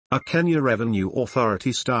A Kenya Revenue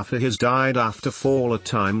Authority staffer has died after fall at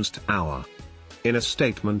Times Tower. In a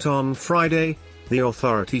statement on Friday, the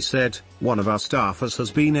authority said, "One of our staffers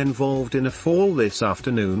has been involved in a fall this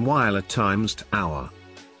afternoon while at Times Tower."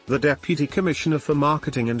 The Deputy Commissioner for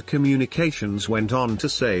Marketing and Communications went on to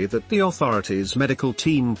say that the authority's medical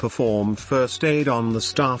team performed first aid on the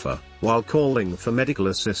staffer, while calling for medical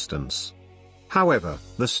assistance. However,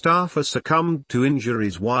 the staffer succumbed to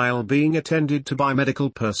injuries while being attended to by medical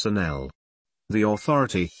personnel. The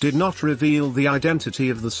authority did not reveal the identity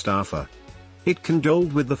of the staffer. It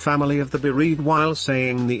condoled with the family of the bereaved while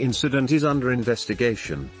saying the incident is under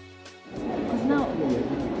investigation.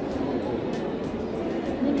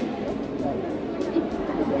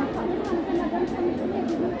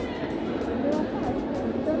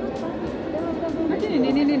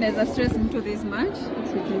 Nini inaweza stress mtu this much?